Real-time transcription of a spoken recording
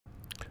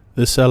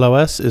This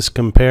LOS is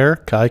compare,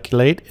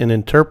 calculate, and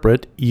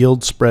interpret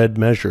yield spread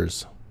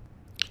measures.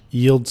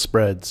 Yield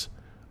spreads.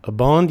 A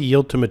bond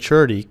yield to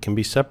maturity can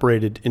be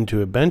separated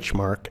into a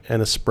benchmark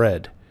and a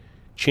spread.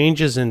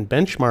 Changes in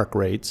benchmark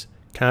rates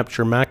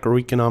capture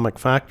macroeconomic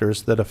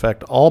factors that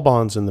affect all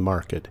bonds in the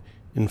market: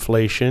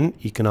 inflation,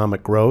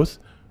 economic growth,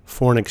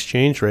 foreign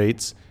exchange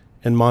rates,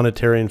 and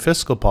monetary and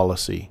fiscal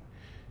policy.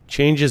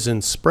 Changes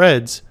in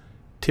spreads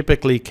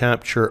typically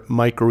capture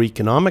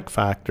microeconomic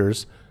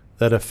factors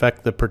that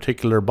affect the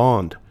particular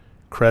bond: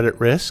 credit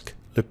risk,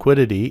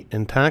 liquidity,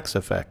 and tax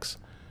effects.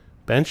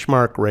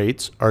 Benchmark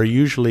rates are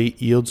usually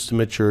yields to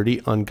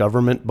maturity on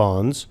government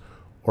bonds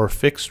or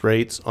fixed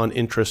rates on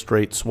interest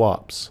rate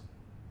swaps.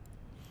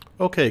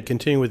 Okay,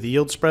 continuing with the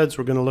yield spreads,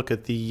 we're going to look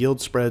at the yield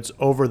spreads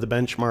over the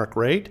benchmark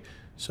rate.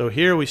 So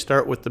here we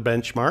start with the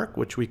benchmark,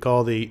 which we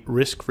call the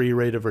risk-free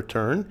rate of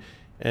return.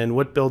 And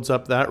what builds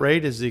up that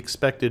rate is the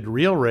expected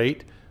real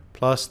rate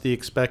plus the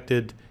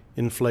expected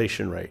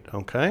inflation rate,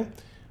 okay?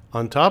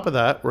 On top of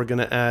that, we're going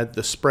to add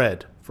the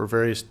spread for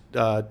various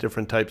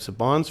different types of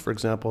bonds. For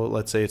example,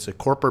 let's say it's a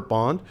corporate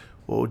bond.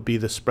 What would be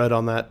the spread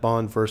on that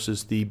bond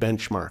versus the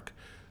benchmark?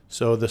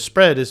 So the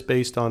spread is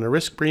based on a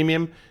risk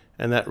premium,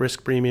 and that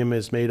risk premium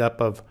is made up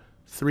of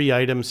three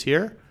items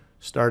here,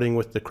 starting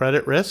with the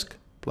credit risk,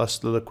 plus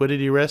the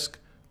liquidity risk,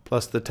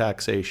 plus the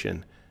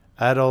taxation.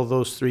 Add all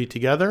those three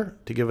together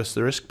to give us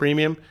the risk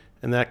premium,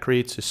 and that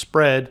creates a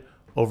spread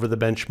over the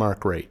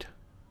benchmark rate.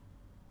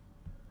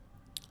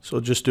 So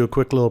just do a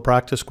quick little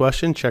practice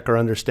question, check our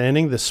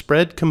understanding. The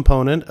spread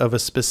component of a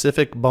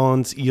specific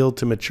bond's yield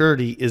to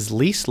maturity is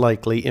least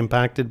likely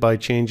impacted by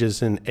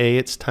changes in A,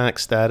 its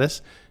tax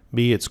status,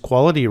 B, its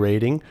quality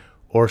rating,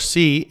 or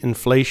C,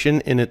 inflation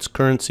in its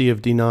currency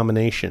of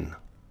denomination.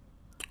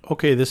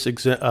 Okay, this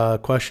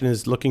question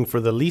is looking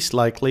for the least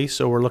likely,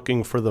 so we're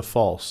looking for the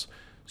false.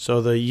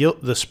 So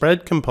the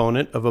spread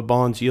component of a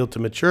bond's yield to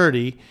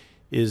maturity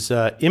is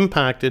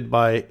impacted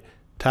by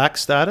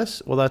tax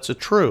status. Well, that's a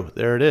true.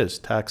 There it is,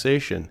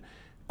 taxation.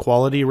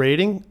 Quality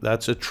rating,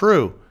 that's a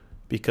true,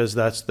 because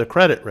that's the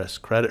credit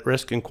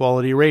risk and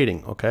quality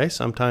rating. Okay,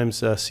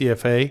 sometimes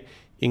CFA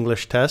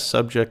English tests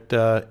subject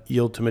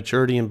yield to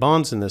maturity in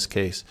bonds in this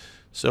case.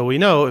 So we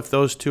know if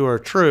those two are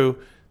true,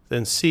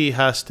 then C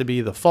has to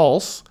be the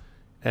false,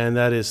 and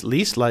that is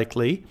least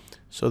likely.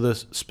 So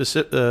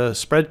the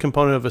spread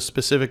component of a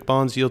specific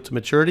bond's yield to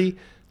maturity,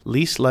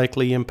 least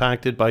likely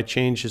impacted by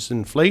changes in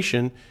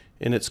inflation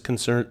in its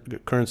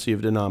currency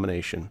of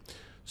denomination.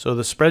 So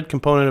the spread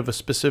component of a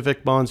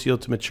specific bond's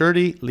yield to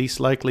maturity, least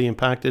likely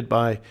impacted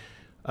by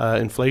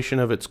inflation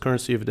of its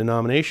currency of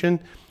denomination.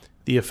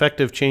 The effect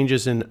of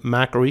changes in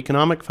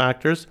macroeconomic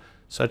factors,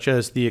 such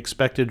as the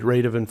expected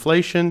rate of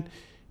inflation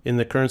in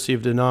the currency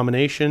of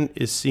denomination,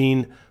 is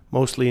seen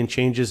mostly in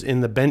changes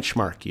in the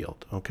benchmark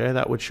yield. Okay,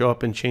 that would show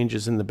up in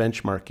changes in the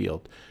benchmark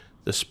yield.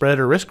 The spread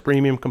or risk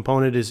premium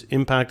component is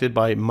impacted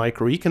by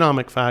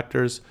microeconomic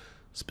factors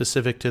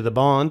specific to the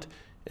bond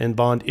and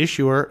bond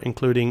issuer,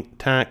 including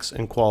tax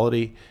and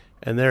quality.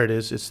 And there it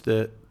is. It's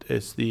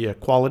the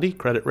quality,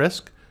 credit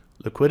risk,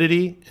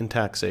 liquidity, and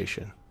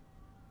taxation.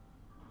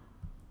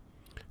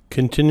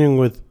 Continuing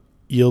with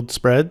yield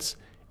spreads,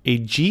 a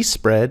G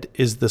spread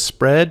is the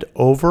spread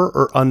over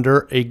or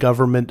under a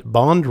government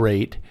bond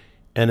rate,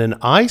 and an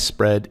I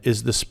spread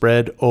is the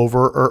spread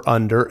over or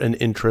under an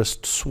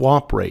interest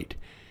swap rate.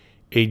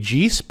 A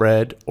G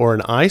spread or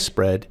an I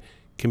spread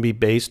can be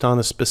based on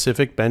a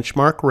specific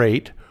benchmark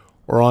rate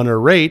or on a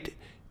rate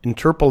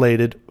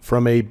interpolated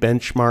from a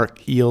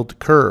benchmark yield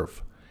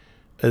curve.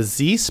 A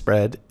Z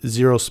spread,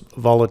 zero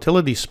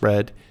volatility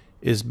spread,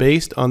 is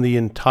based on the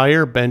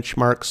entire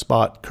benchmark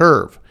spot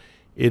curve.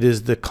 It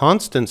is the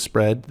constant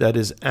spread that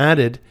is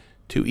added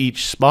to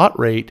each spot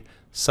rate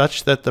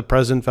such that the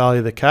present value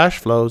of the cash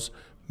flows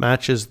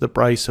matches the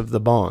price of the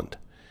bond.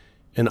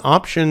 An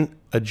option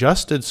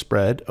adjusted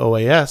spread,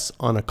 OAS,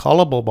 on a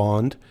callable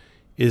bond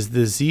is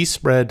the Z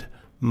spread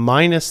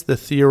minus the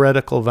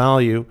theoretical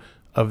value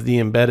of the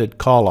embedded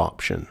call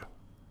option.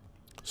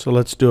 So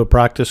let's do a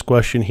practice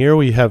question here.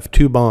 We have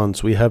two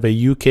bonds. We have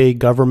a UK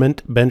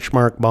government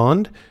benchmark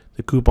bond.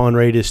 The coupon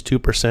rate is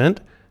 2%,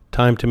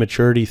 time to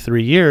maturity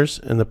 3 years,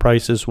 and the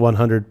price is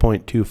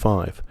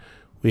 100.25.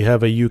 We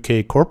have a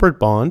UK corporate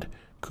bond.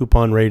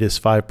 Coupon rate is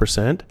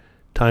 5%,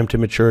 time to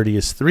maturity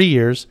is 3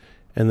 years,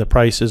 and the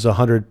price is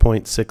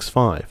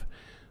 100.65.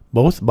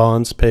 Both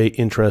bonds pay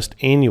interest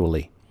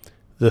annually.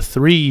 The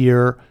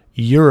 3-year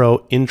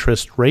euro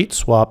interest rate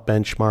swap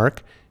benchmark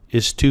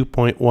is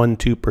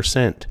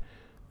 2.12%.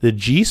 The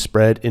G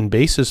spread in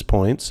basis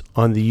points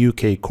on the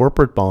UK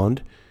corporate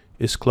bond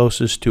is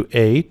closest to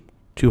A,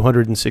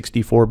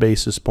 264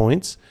 basis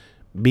points,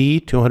 B,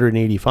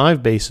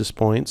 285 basis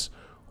points,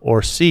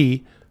 or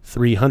C,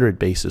 300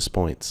 basis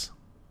points.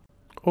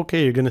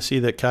 Okay, you're going to see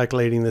that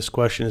calculating this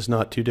question is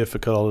not too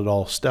difficult at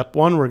all. Step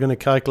one, we're going to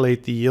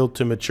calculate the yield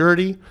to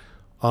maturity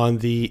on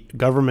the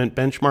government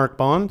benchmark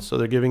bond. So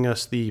they're giving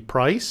us the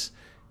price,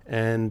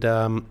 and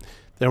then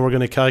we're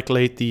going to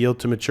calculate the yield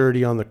to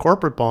maturity on the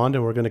corporate bond,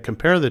 and we're going to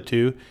compare the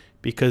two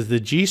because the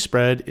G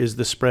spread is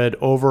the spread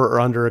over or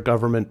under a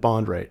government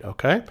bond rate,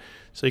 okay?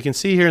 So you can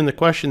see here in the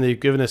question they've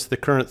given us the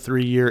current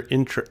 3-year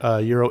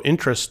euro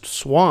interest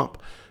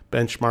swap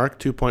benchmark,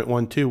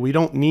 2.12. We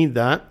don't need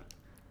that.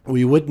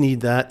 We would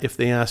need that if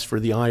they asked for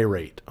the I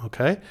rate,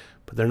 okay?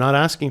 But they're not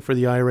asking for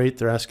the I rate,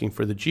 they're asking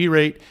for the G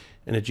rate,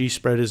 and a G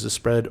spread is the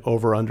spread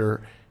over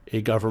under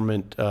a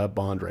government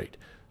bond rate.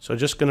 So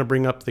just going to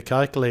bring up the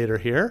calculator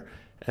here,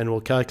 and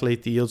we'll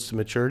calculate the yields to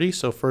maturity.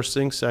 So first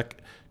thing,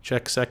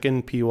 check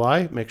second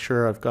PY, make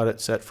sure I've got it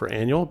set for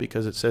annual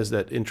because it says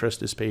that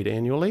interest is paid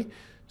annually.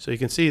 So you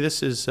can see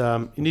this is,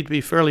 you need to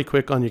be fairly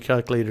quick on your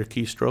calculator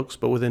keystrokes,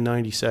 but within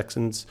 90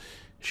 seconds,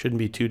 it shouldn't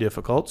be too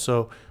difficult.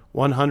 So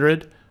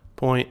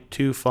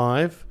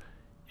 100.25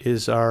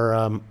 is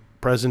our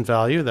present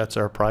value, that's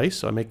our price.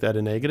 So I make that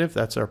a negative,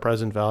 that's our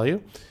present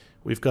value.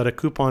 We've got a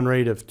coupon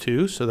rate of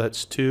 2, so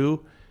that's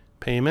 2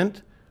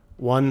 payment,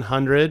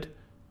 100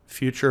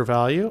 future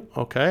value,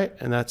 okay,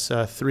 and that's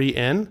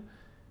 3N.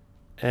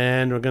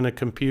 And we're going to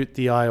compute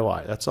the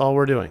IOI. That's all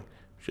we're doing.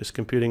 Just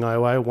computing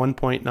IOI,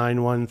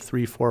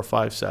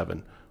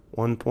 1.913457.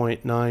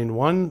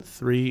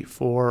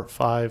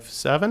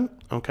 1.913457,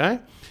 okay?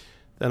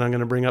 Then I'm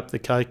going to bring up the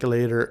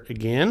calculator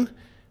again.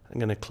 I'm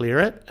going to clear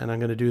it, and I'm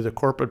going to do the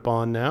corporate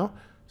bond now.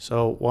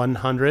 So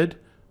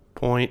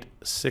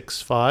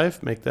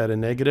 100.65, make that a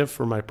negative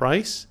for my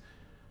price,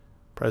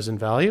 present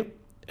value.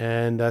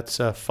 And that's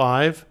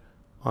 5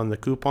 on the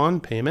coupon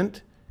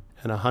payment,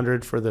 and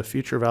 100 for the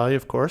future value,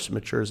 of course,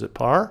 matures at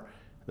par.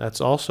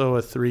 That's also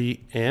a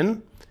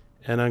 3N,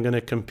 and I'm going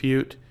to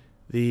compute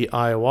the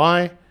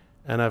IOI,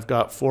 and I've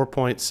got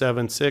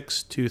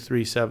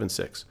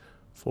 4.762376.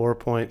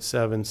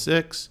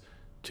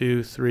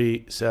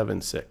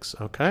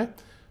 4.762376, okay?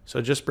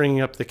 So just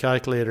bringing up the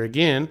calculator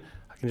again,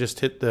 I can just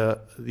hit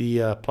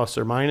the plus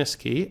or minus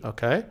key,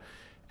 okay?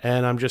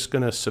 And I'm just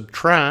going to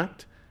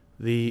subtract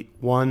the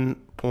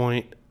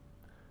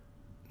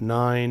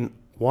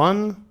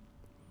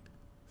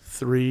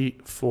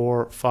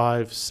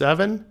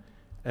 1.913457,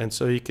 and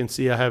so you can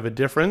see I have a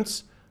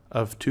difference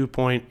of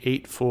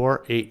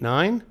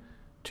 2.8489,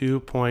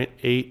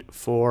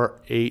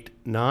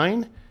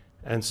 2.8489,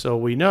 and so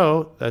we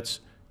know that's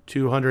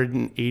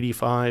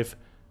 285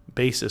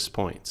 basis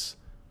points.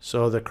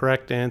 So the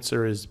correct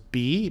answer is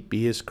B.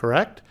 B is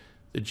correct.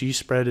 The G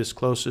spread is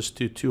closest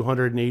to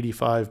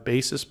 285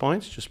 basis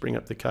points. Just bring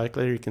up the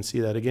calculator, you can see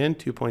that again,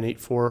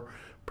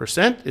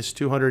 2.84% is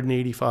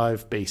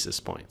 285 basis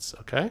points,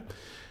 okay?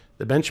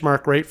 The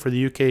benchmark rate for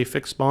the UK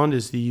fixed bond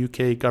is the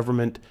UK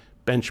government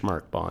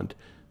benchmark bond.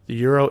 The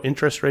euro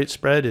interest rate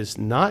spread is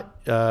not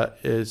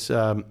used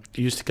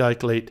to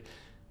calculate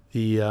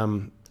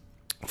the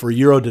for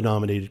euro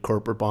denominated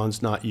corporate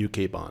bonds, not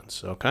UK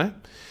bonds, okay?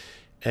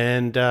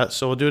 And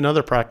so we'll do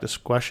another practice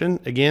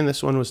question. Again,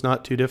 this one was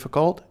not too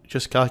difficult,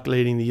 just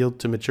calculating the yield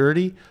to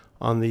maturity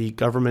on the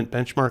government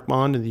benchmark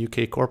bond and the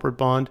UK corporate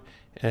bond,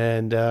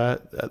 and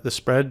the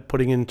spread,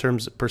 putting in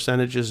terms of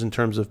percentages in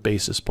terms of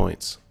basis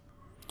points.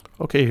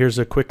 Okay, here's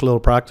a quick little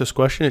practice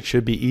question. It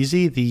should be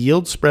easy. The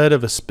yield spread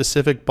of a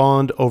specific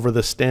bond over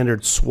the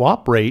standard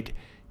swap rate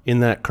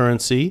in that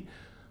currency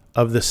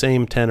of the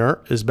same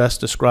tenor is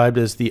best described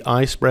as the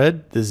I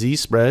spread, the Z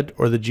spread,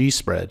 or the G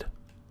spread.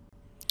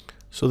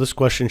 So this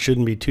question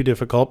shouldn't be too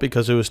difficult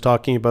because it was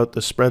talking about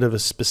the spread of a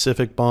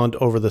specific bond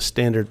over the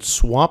standard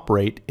swap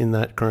rate in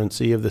that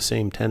currency of the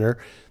same tenor.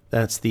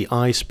 That's the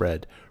I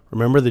spread.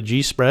 Remember, the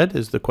G spread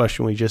is the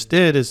question we just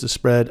did, is the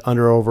spread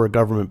under or over a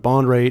government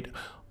bond rate.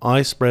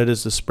 I spread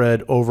is the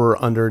spread over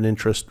or under an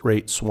interest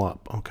rate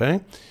swap, okay?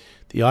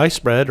 The I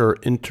spread, or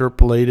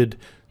interpolated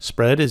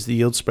spread, is the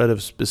yield spread of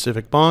a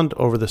specific bond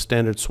over the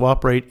standard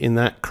swap rate in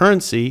that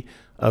currency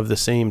of the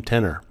same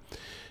tenor.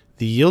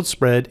 The yield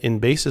spread in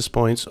basis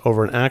points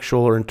over an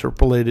actual or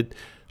interpolated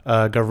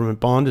government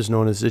bond is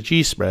known as the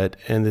G spread,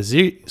 and the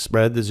Z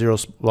spread, the zero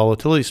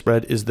volatility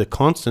spread, is the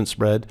constant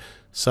spread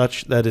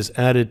such that is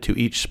added to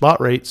each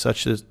spot rate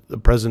such that the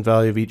present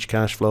value of each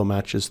cash flow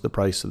matches the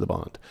price of the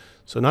bond.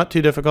 So not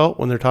too difficult.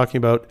 When they're talking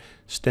about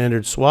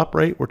standard swap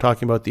rate, we're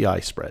talking about the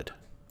I spread.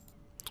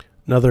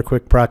 Another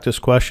quick practice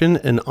question.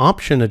 An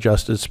option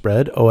adjusted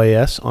spread,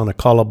 OAS, on a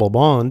callable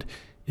bond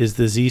is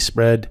the Z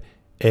spread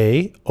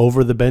A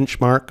over the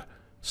benchmark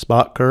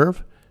spot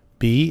curve,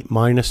 B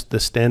minus the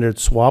standard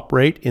swap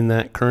rate in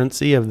that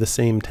currency of the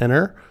same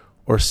tenor,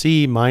 or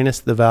C minus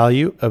the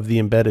value of the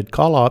embedded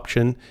call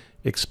option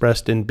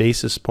expressed in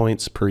basis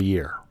points per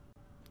year.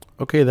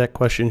 Okay, that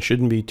question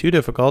shouldn't be too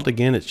difficult.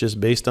 Again, it's just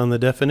based on the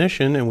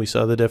definition, and we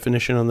saw the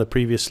definition on the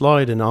previous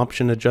slide. An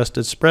option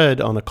adjusted spread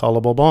on a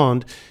callable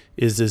bond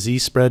is the Z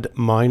spread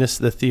minus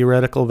the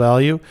theoretical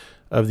value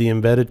of the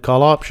embedded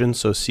call option,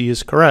 so C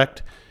is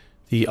correct.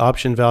 The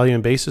option value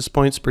in basis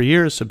points per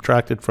year is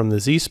subtracted from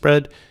the Z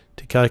spread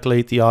to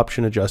calculate the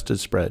option adjusted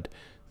spread.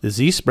 The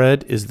Z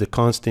spread is the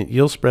constant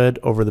yield spread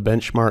over the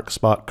benchmark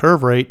spot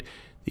curve rate.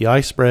 The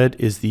I spread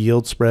is the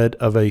yield spread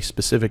of a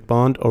specific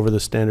bond over the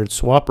standard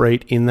swap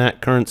rate in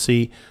that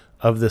currency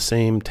of the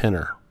same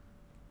tenor.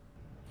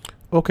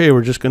 Okay,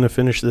 we're just going to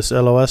finish this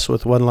LOS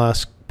with one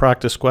last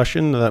practice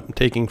question that I'm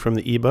taking from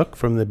the ebook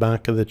from the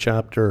back of the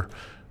chapter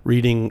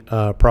reading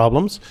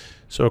problems.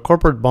 So a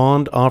corporate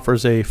bond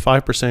offers a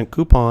 5%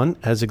 coupon,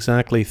 has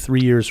exactly 3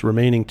 years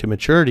remaining to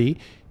maturity.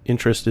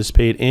 Interest is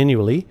paid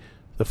annually.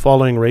 The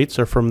following rates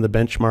are from the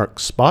benchmark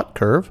spot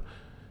curve.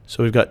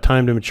 So we've got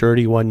time to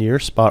maturity 1 year,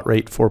 spot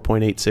rate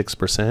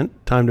 4.86%,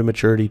 time to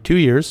maturity 2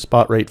 years,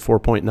 spot rate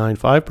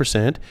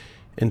 4.95%,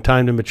 and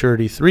time to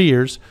maturity 3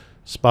 years,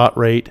 spot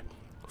rate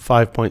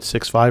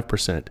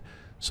 5.65%.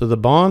 So the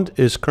bond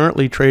is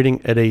currently trading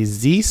at a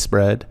Z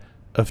spread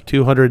of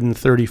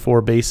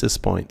 234 basis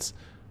points.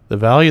 The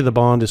value of the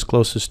bond is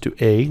closest to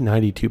A,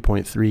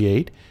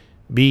 92.38,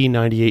 B,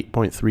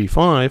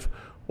 98.35,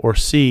 or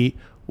C,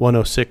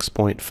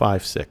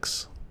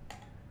 106.56.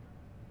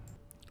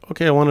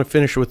 Okay, I want to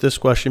finish with this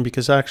question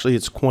because actually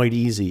it's quite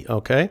easy,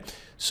 okay?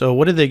 So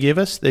what did they give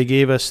us? They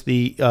gave us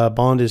the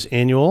bond is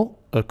annual,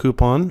 a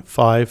coupon,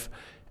 5,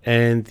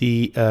 and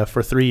the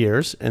for 3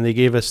 years, and they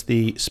gave us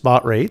the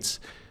spot rates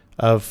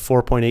of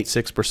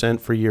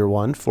 4.86% for year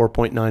 1,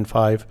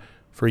 4.95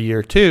 for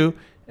year 2,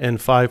 and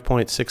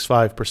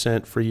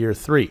 5.65% for year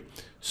 3.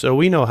 So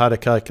we know how to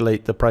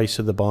calculate the price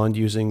of the bond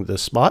using the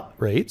spot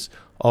rates.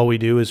 All we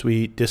do is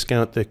we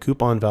discount the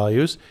coupon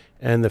values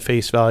and the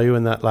face value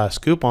in that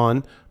last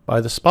coupon by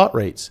the spot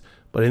rates.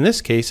 But in this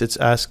case,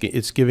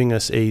 it's giving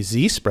us a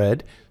Z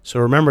spread.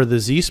 So remember, the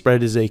Z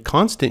spread is a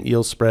constant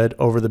yield spread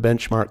over the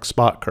benchmark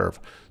spot curve.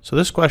 So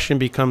this question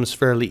becomes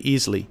fairly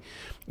easily.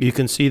 You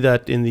can see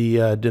that in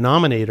the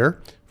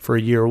denominator for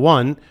year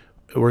 1,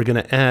 we're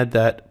going to add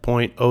that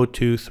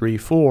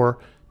 0.0234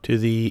 to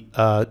the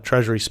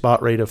Treasury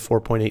spot rate of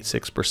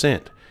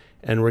 4.86%,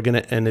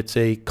 and it's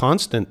a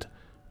constant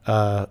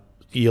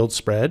yield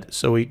spread.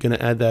 So we're going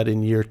to add that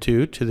in year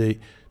 2 to the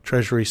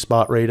Treasury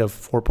spot rate of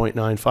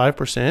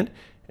 4.95%,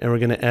 and we're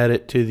going to add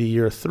it to the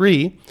year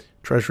 3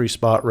 Treasury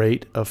spot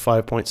rate of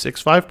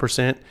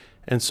 5.65%,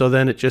 and so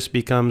then it just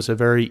becomes a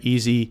very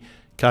easy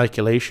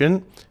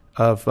calculation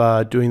of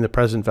doing the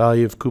present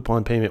value of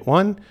coupon payment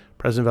 1,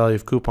 present value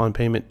of coupon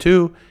payment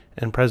 2,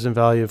 and present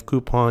value of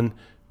coupon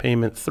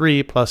payment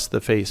 3 plus the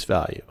face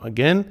value.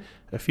 Again,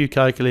 a few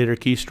calculator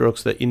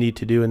keystrokes that you need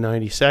to do in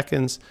 90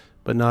 seconds,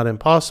 but not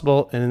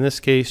impossible. And in this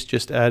case,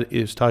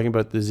 is talking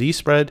about the Z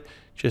spread,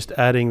 just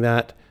adding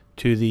that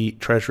to the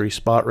Treasury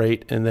spot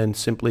rate and then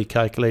simply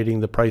calculating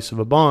the price of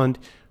a bond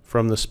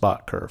from the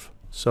spot curve.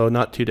 So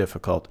not too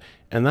difficult.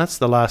 And that's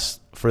the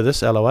last for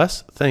this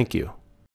LOS. Thank you.